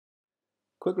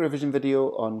Quick revision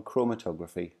video on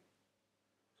chromatography.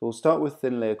 So we'll start with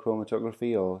thin layer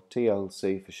chromatography, or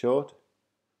TLC for short.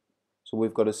 So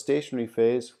we've got a stationary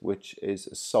phase which is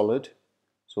a solid.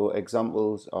 So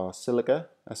examples are silica,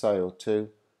 SiO2,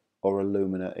 or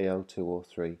alumina,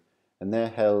 Al2O3. And they're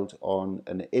held on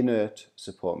an inert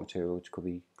support material, which could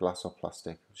be glass or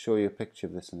plastic. I'll show you a picture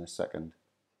of this in a second.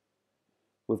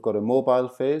 We've got a mobile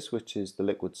phase, which is the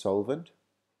liquid solvent.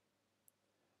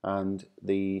 And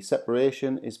the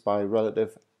separation is by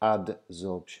relative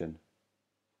adsorption.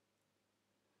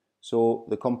 So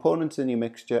the components in your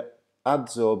mixture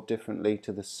adsorb differently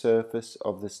to the surface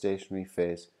of the stationary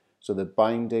phase. So they're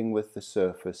binding with the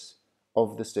surface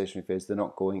of the stationary phase, they're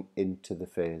not going into the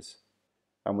phase.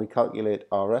 And we calculate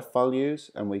RF values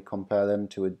and we compare them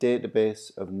to a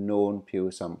database of known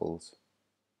pure samples.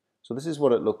 So this is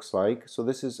what it looks like. So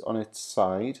this is on its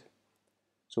side.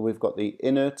 So we've got the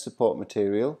inert support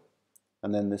material,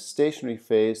 and then the stationary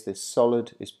phase, this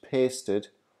solid, is pasted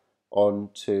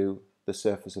onto the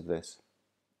surface of this.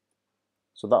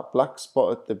 So that black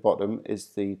spot at the bottom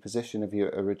is the position of your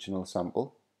original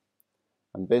sample.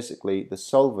 And basically the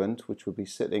solvent, which would be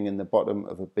sitting in the bottom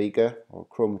of a beaker or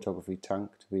chromatography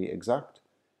tank to be exact,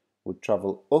 would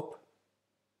travel up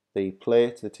the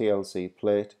plate, the TLC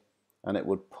plate, and it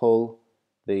would pull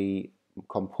the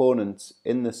components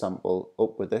in the sample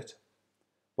up with it.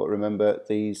 But remember,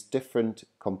 these different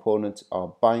components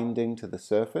are binding to the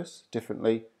surface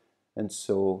differently, and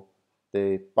so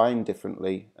they bind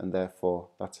differently, and therefore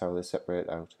that's how they separate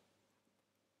out.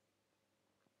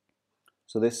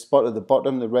 So this spot at the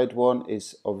bottom, the red one,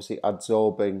 is obviously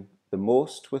adsorbing the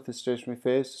most with the stationary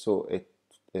phase, so it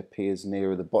appears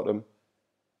nearer the bottom,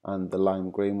 and the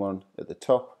lime green one at the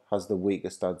top has the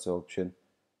weakest adsorption,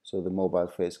 so the mobile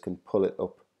phase can pull it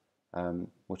up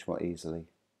much more easily.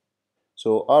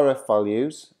 So RF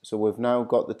values, so we've now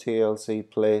got the TLC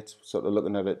plate sort of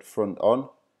looking at it front on.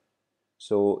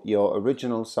 So your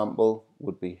original sample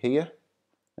would be here,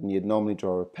 and you'd normally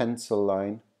draw a pencil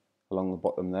line along the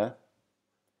bottom there.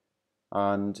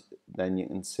 And then you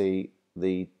can see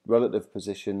the relative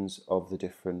positions of the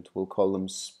different, we'll call them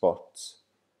spots.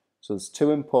 So there's two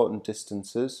important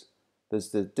distances. There's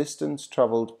the distance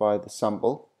travelled by the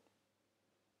sample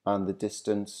and the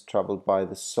distance travelled by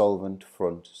the solvent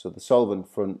front. So the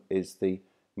solvent front is the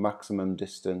maximum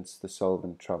distance the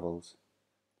solvent travels.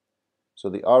 So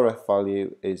the RF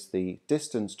value is the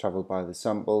distance travelled by the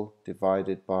sample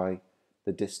divided by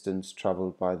the distance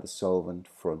travelled by the solvent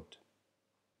front.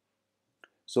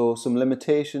 So some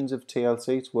limitations of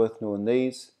TLC, it's worth knowing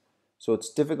these. So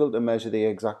it's difficult to measure the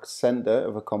exact centre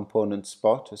of a component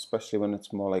spot, especially when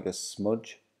it's more like a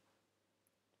smudge.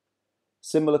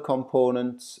 Similar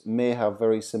components may have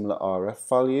very similar RF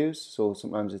values, so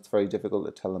sometimes it's very difficult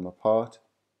to tell them apart.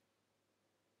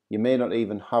 You may not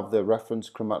even have the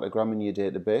reference chromatogram in your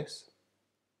database.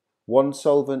 One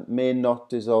solvent may not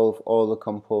dissolve all the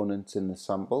components in the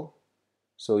sample.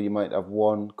 So you might have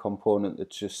one component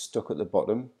that's just stuck at the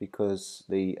bottom because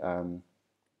the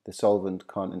solvent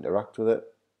can't interact with it.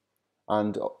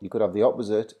 And you could have the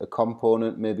opposite, a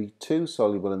component may be too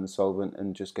soluble in the solvent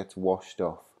and just gets washed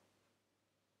off.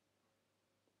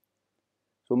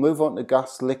 So we'll move on to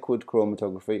gas liquid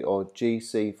chromatography, or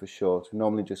GC for short. We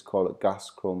normally just call it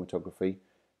gas chromatography.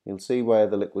 You'll see where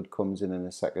the liquid comes in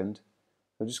a second.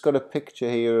 I've just got a picture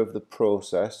here of the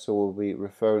process, so we'll be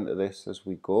referring to this as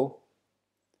we go.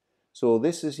 So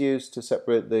this is used to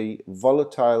separate the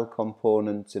volatile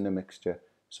components in a mixture.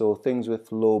 So things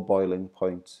with low boiling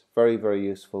points. Very, very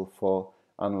useful for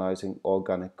analysing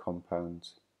organic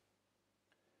compounds.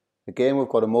 Again, we've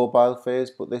got a mobile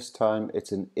phase, but this time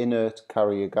it's an inert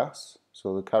carrier gas.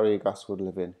 So the carrier gas would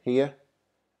live in here,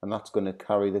 and that's going to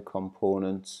carry the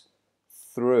components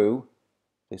through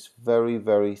this very,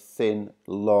 very thin,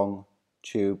 long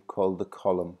tube called the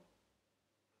column.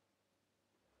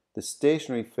 The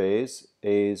stationary phase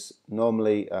is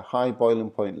normally a high boiling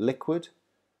point liquid,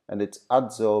 and it's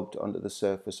adsorbed onto the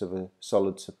surface of a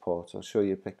solid support. I'll show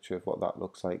you a picture of what that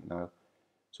looks like now.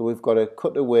 So we've got a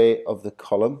cutaway of the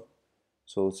column,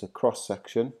 so it's a cross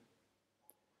section.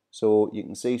 So you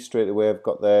can see straight away I've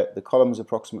got there, the column is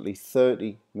approximately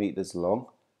 30 meters long,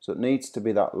 so it needs to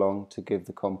be that long to give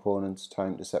the components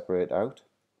time to separate out.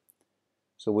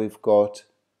 So we've got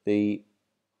the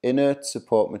inert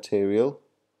support material.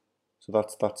 So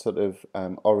that's that sort of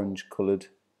orange coloured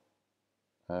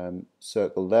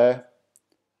circle there.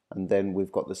 And then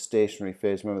we've got the stationary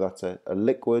phase. Remember, that's a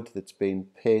liquid that's been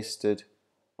pasted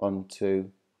onto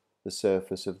the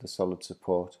surface of the solid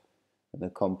support. And the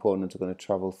components are going to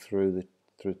travel through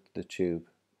the tube.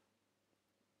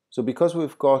 So because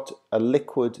we've got a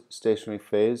liquid stationary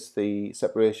phase, the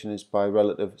separation is by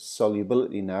relative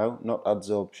solubility now, not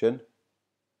adsorption.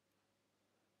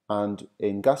 And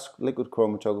in gas liquid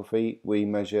chromatography, we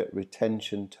measure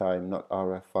retention time, not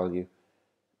RF value.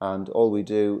 And all we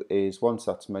do is, once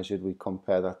that's measured, we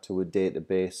compare that to a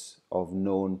database of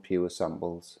known pure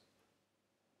samples.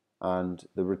 And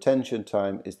the retention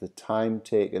time is the time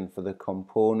taken for the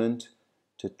component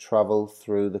to travel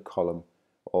through the column,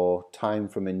 or time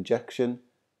from injection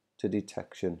to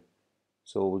detection.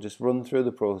 So we'll just run through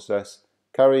the process.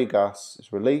 Carrier gas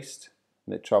is released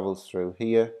and it travels through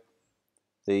here.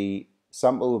 The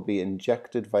sample will be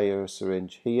injected via a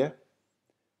syringe here.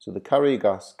 So the carrier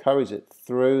gas carries it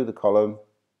through the column,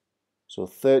 so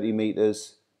 30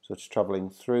 meters, so it's traveling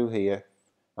through here,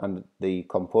 and the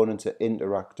components are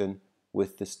interacting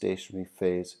with the stationary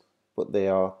phase, but they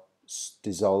are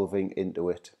dissolving into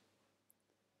it.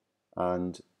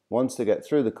 And once they get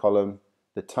through the column,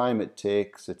 the time it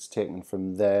takes, it's taken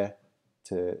from there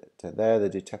to there, the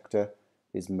detector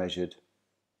is measured,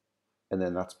 and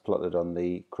then that's plotted on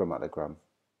the chromatogram.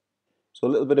 So a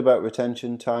little bit about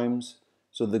retention times.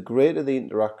 So the greater the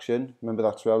interaction, remember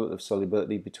that's relative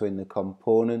solubility between the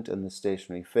component and the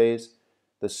stationary phase,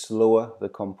 the slower the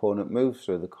component moves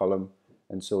through the column,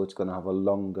 and so it's going to have a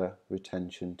longer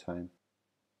retention time.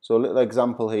 So a little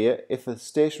example here, if the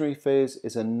stationary phase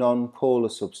is a non-polar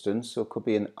substance, so it could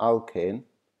be an alkane,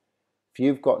 if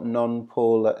you've got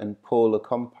non-polar and polar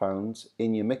compounds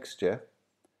in your mixture,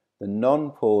 the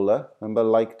non-polar, remember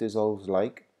like dissolves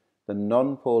like, the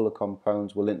non-polar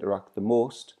compounds will interact the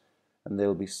most, and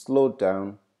they'll be slowed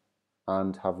down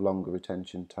and have longer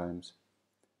retention times.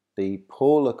 The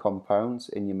polar compounds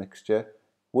in your mixture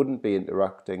wouldn't be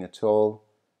interacting at all,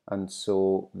 and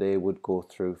so they would go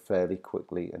through fairly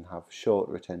quickly and have short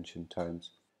retention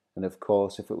times. And of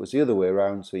course, if it was the other way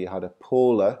around, so you had a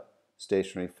polar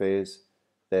stationary phase,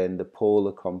 then the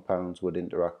polar compounds would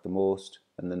interact the most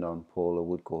and the non-polar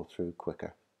would go through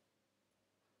quicker.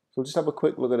 So we'll just have a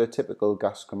quick look at a typical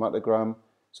gas chromatogram.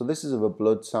 So this is of a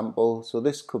blood sample, so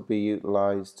this could be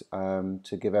utilised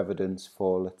to give evidence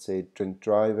for, let's say, drink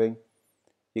driving.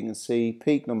 You can see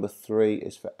peak number 3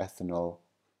 is for ethanol.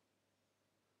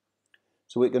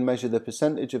 So we can measure the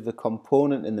percentage of the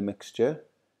component in the mixture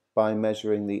by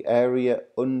measuring the area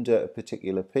under a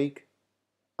particular peak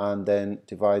and then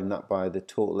dividing that by the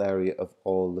total area of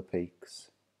all the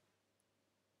peaks.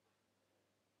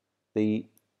 The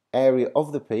area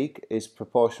of the peak is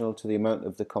proportional to the amount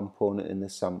of the component in the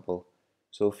sample.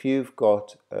 So if you've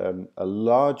got a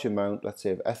large amount, let's say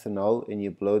of ethanol in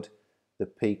your blood, the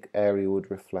peak area would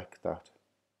reflect that.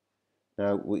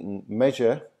 Now we can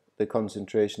measure the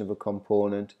concentration of a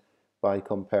component by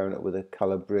comparing it with a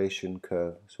calibration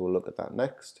curve. So we'll look at that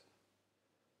next.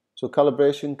 So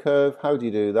calibration curve, how do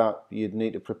you do that? You'd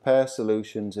need to prepare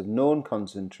solutions of known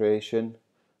concentration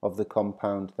of the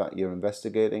compound that you're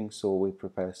investigating. So we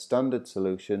prepare standard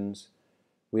solutions.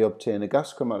 We obtain a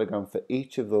gas chromatogram for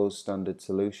each of those standard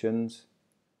solutions,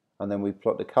 and then we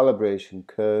plot the calibration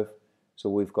curve. So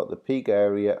we've got the peak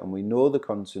area and we know the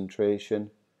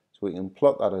concentration, so we can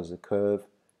plot that as a curve.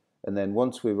 And then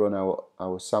once we run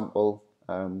our sample,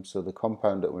 so the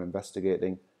compound that we're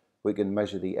investigating, we can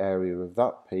measure the area of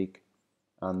that peak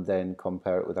and then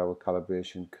compare it with our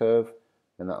calibration curve,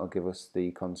 and that will give us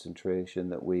the concentration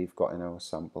that we've got in our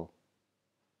sample.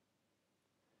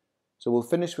 So we'll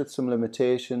finish with some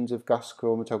limitations of gas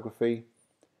chromatography.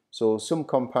 So some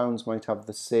compounds might have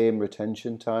the same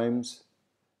retention times,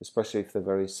 especially if they're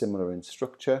very similar in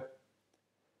structure.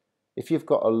 If you've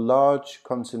got a large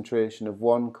concentration of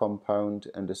one compound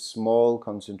and a small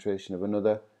concentration of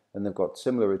another, and they've got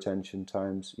similar retention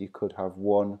times, you could have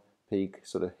one peak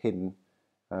sort of hidden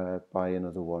by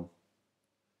another one.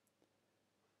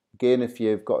 Again, if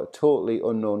you've got a totally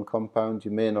unknown compound,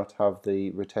 you may not have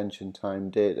the retention time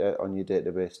data on your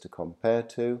database to compare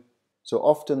to. So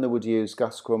often they would use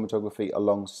gas chromatography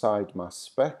alongside mass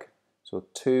spec, so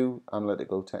two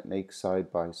analytical techniques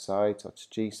side by side, so that's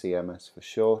GCMS for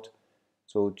short.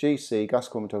 So GC, gas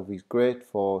chromatography, is great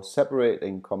for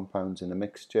separating compounds in a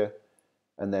mixture,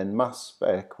 and then mass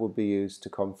spec would be used to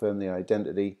confirm the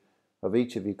identity of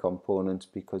each of your components,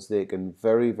 because they can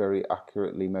very, very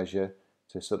accurately measure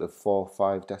to sort of 4 or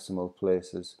 5 decimal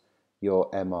places your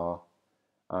MR,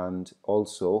 and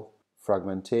also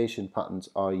fragmentation patterns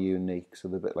are unique, so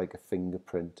they're a bit like a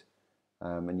fingerprint,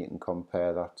 and you can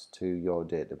compare that to your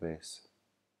database.